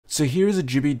So here is a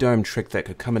Gibby dome trick that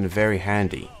could come in very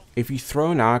handy. If you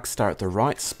throw an arc star at the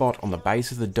right spot on the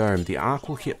base of the dome, the arc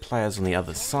will hit players on the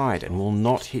other side and will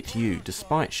not hit you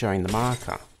despite showing the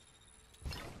marker.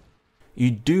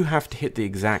 You do have to hit the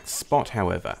exact spot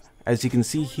however. As you can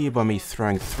see here by me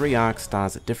throwing 3 arc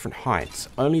stars at different heights,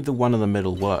 only the one in the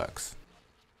middle works.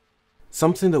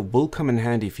 Something that will come in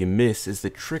handy if you miss is the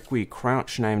trick where you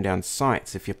crouch and aim down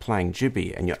sights if you're playing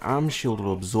Gibby and your arm shield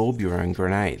will absorb your own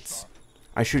grenades.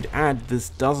 I should add this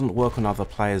doesn't work on other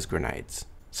players' grenades.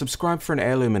 Subscribe for an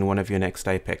heirloom in one of your next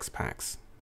Apex packs.